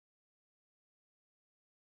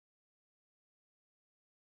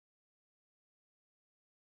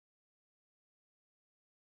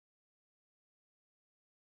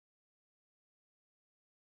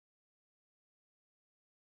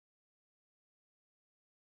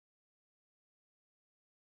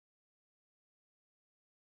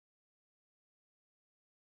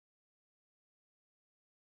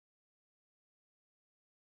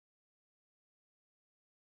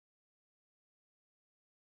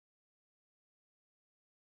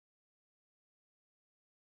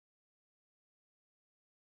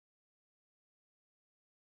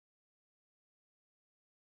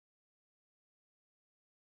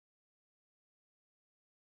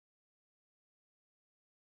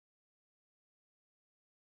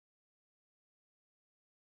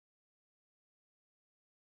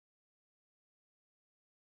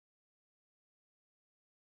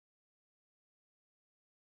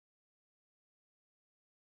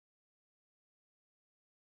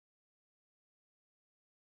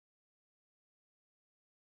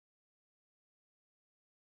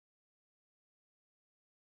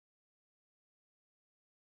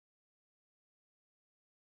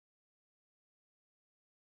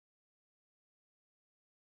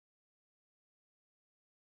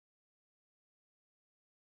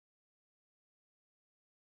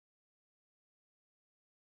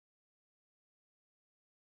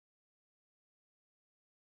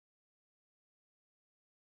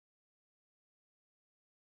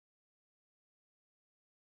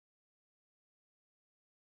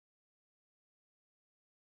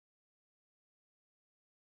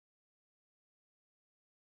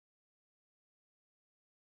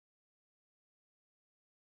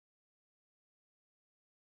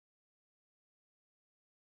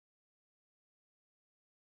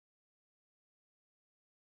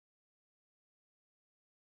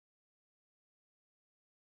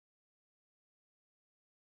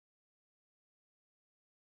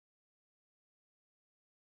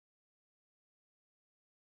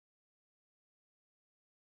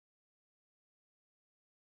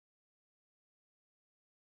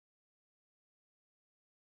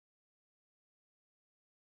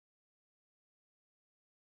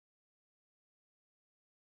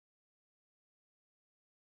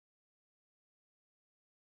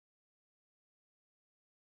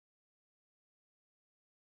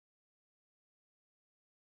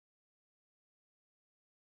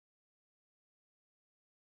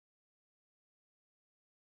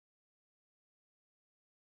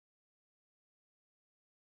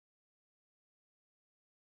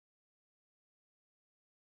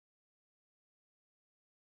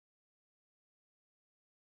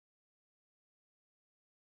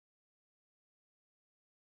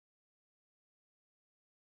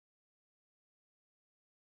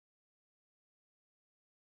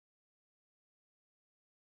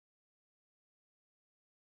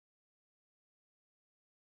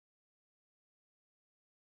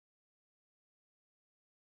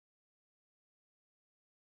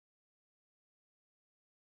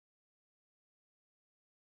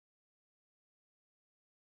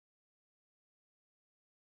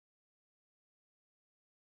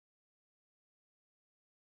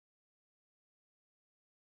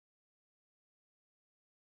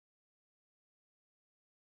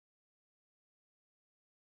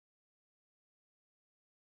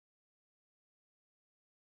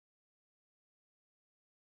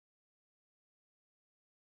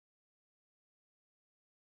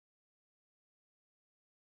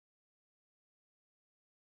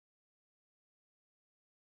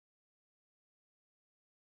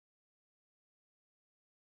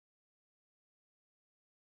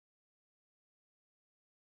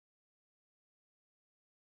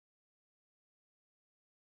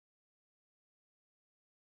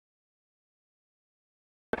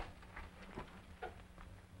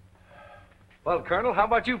 Well, Colonel, how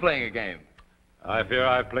about you playing a game? I fear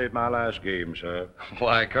I've played my last game, sir.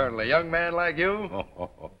 Why, Colonel, a young man like you?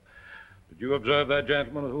 Did you observe that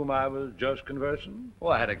gentleman with whom I was just conversing? Oh,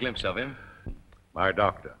 I had a glimpse of him. My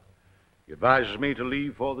doctor. He advises me to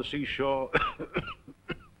leave for the seashore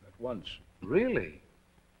at once. Really?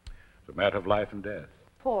 It's a matter of life and death.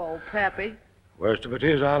 Poor old Pappy. Worst of it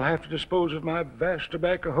is, I'll have to dispose of my vast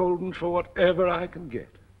tobacco holdings for whatever I can get.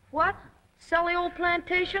 What? Sell the old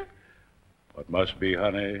plantation? What must be,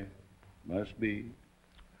 honey, must be.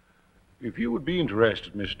 If you would be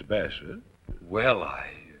interested, Mr. Bassett. Well,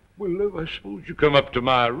 Well, I suppose you come up to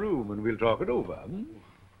my room and we'll talk it over.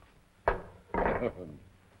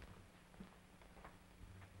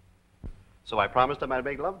 So I promised him I'd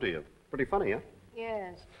make love to you. Pretty funny, huh?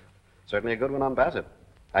 Yes. Certainly a good one on Bassett.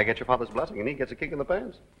 I get your father's blessing, and he gets a kick in the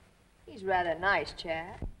pants. He's rather nice,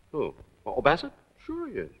 chap. Who? Oh, Bassett? Sure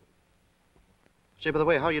he is. Say, by the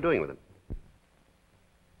way, how are you doing with him?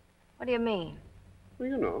 What do you mean? Well,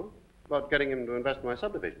 you know, about getting him to invest in my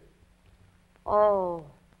subdivision. Oh.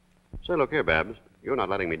 Say, look here, Babs. You're not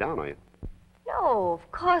letting me down, are you? No,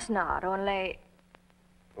 of course not. Only,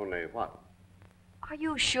 Only what? are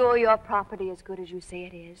you sure your property is good as you say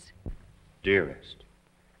it is? Dearest,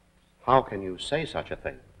 how can you say such a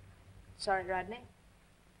thing? Sorry, Rodney.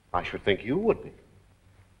 I should think you would be.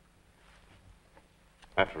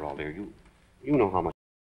 After all, dear, you know how much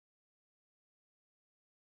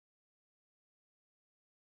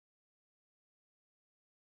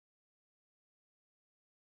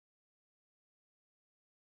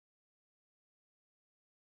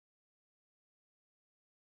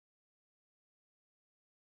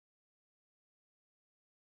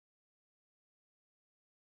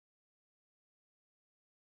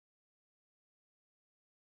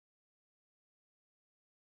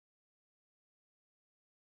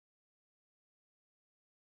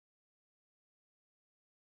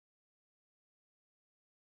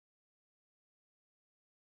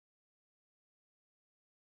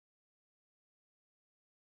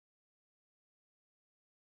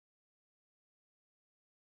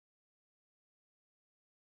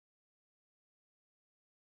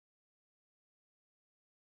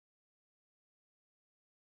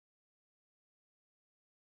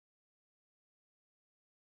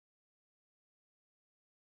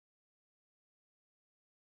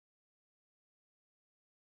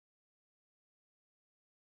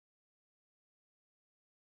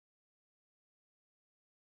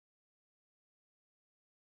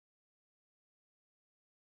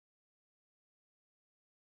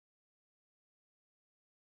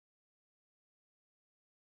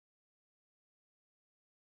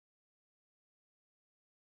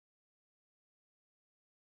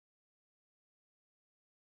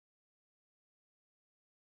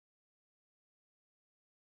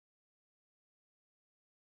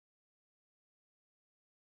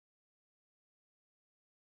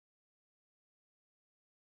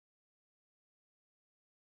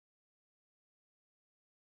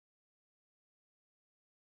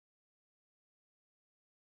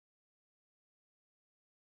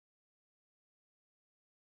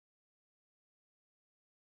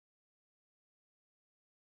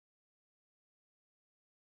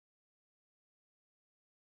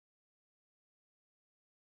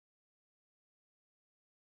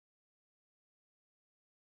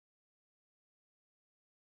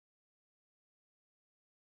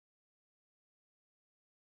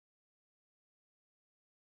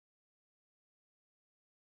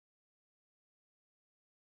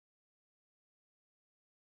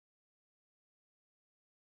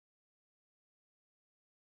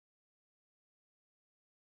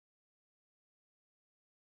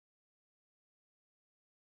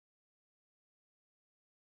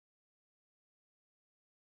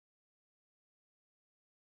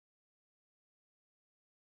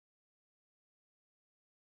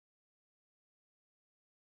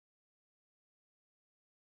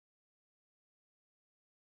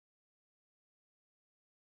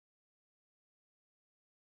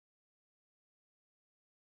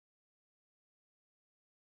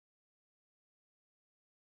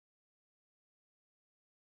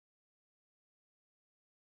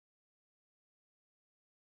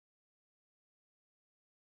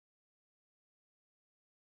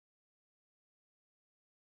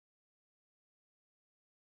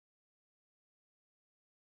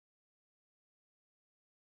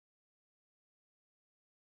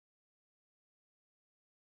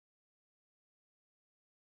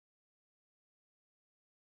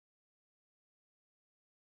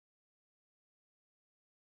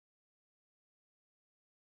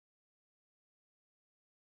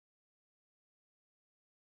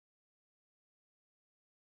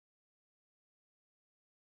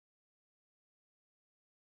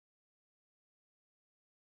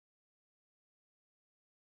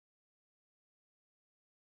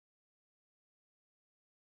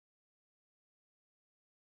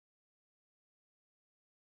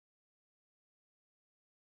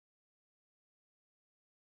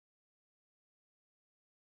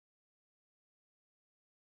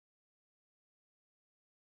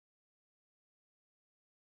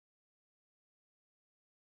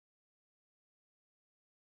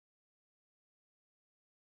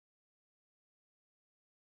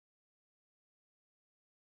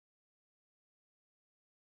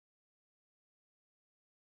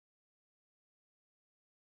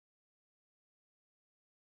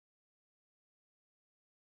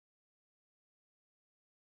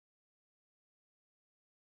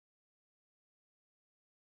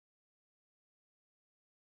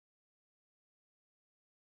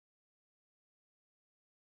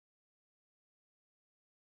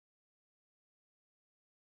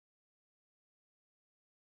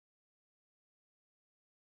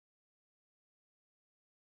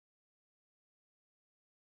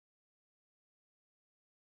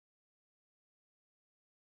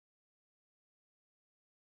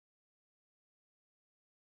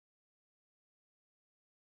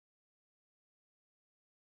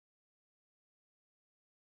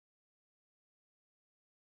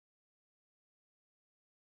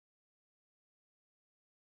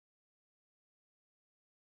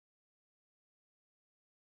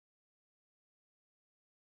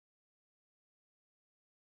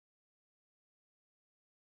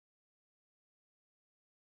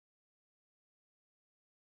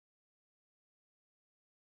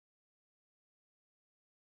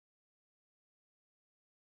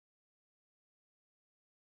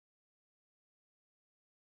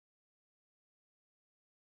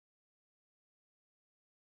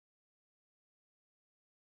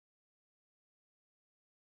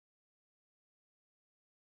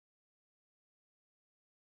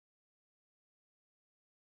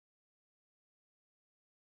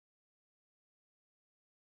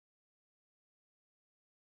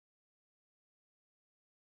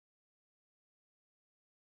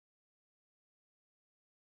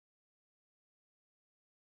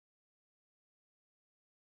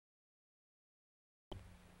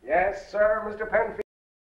Yes, sir, Mr. Penfield.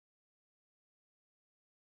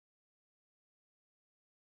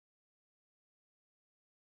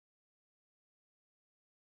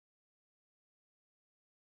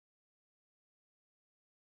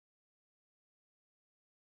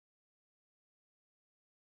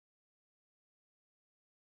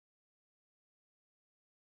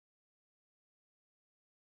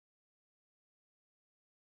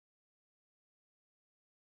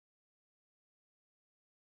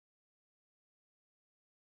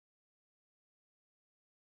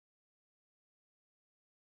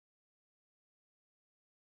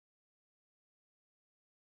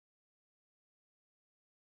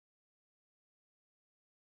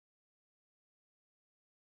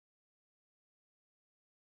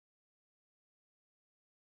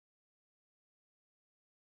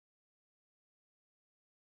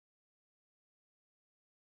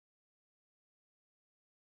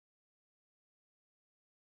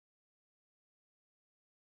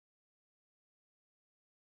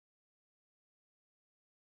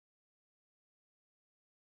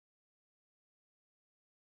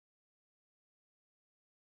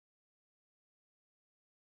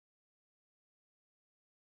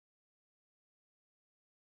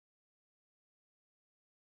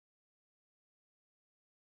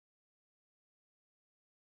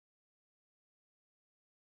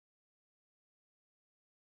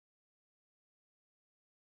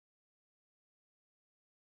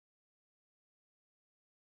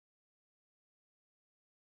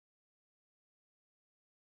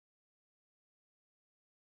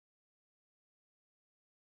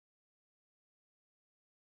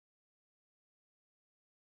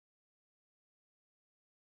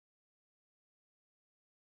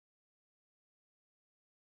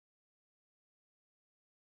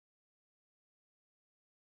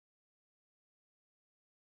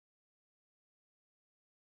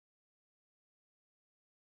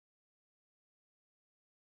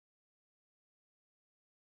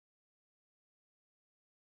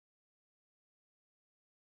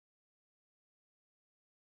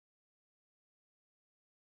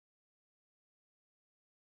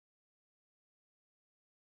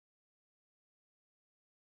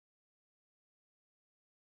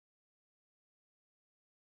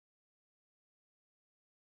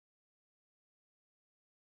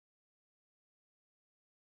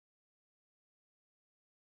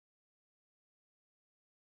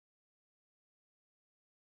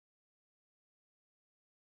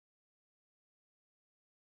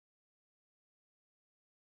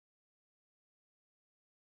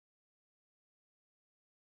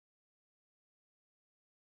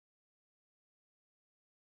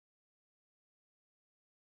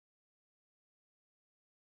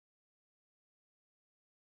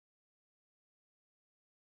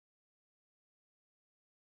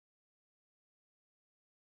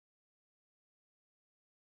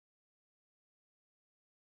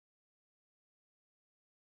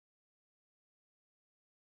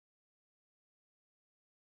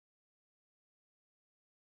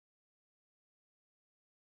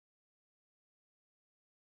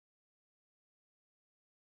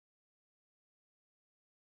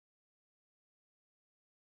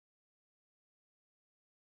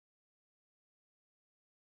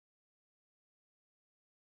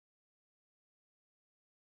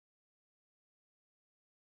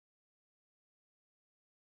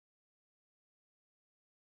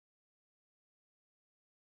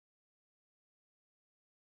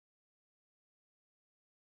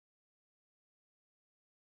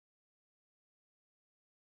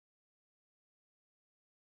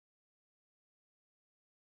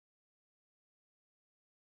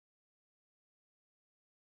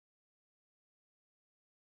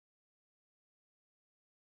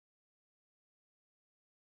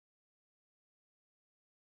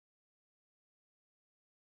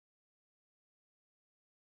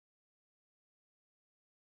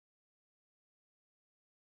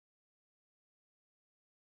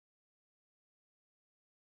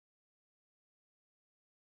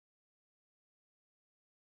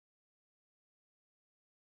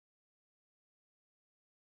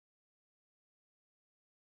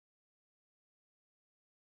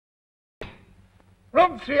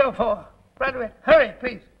 Room 304. Broadway, hurry,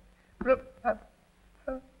 please. Room,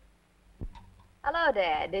 Hello,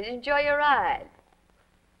 Dad. Did you enjoy your ride?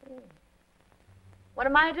 What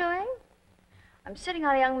am I doing? I'm sitting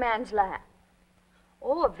on a young man's lap.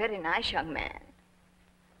 Oh, a very nice young man.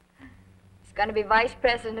 He's going to be vice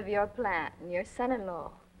president of your plant and your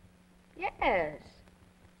son-in-law. Yes.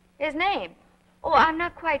 His name? Oh, I'm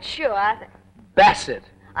not quite sure. Bassett.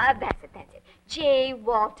 Bassett, that's it. J.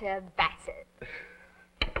 Walter Bassett.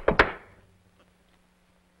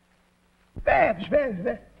 Babs.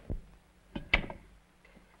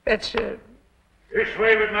 That's, This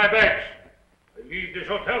way with my bags. I leave this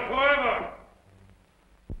hotel forever.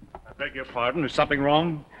 I beg your pardon. Is something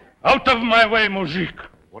wrong? Out of my way, Moujik.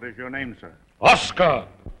 What is your name, sir? Oscar,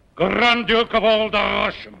 Grand Duke of all the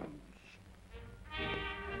Russians.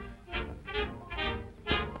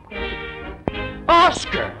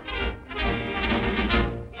 Oscar!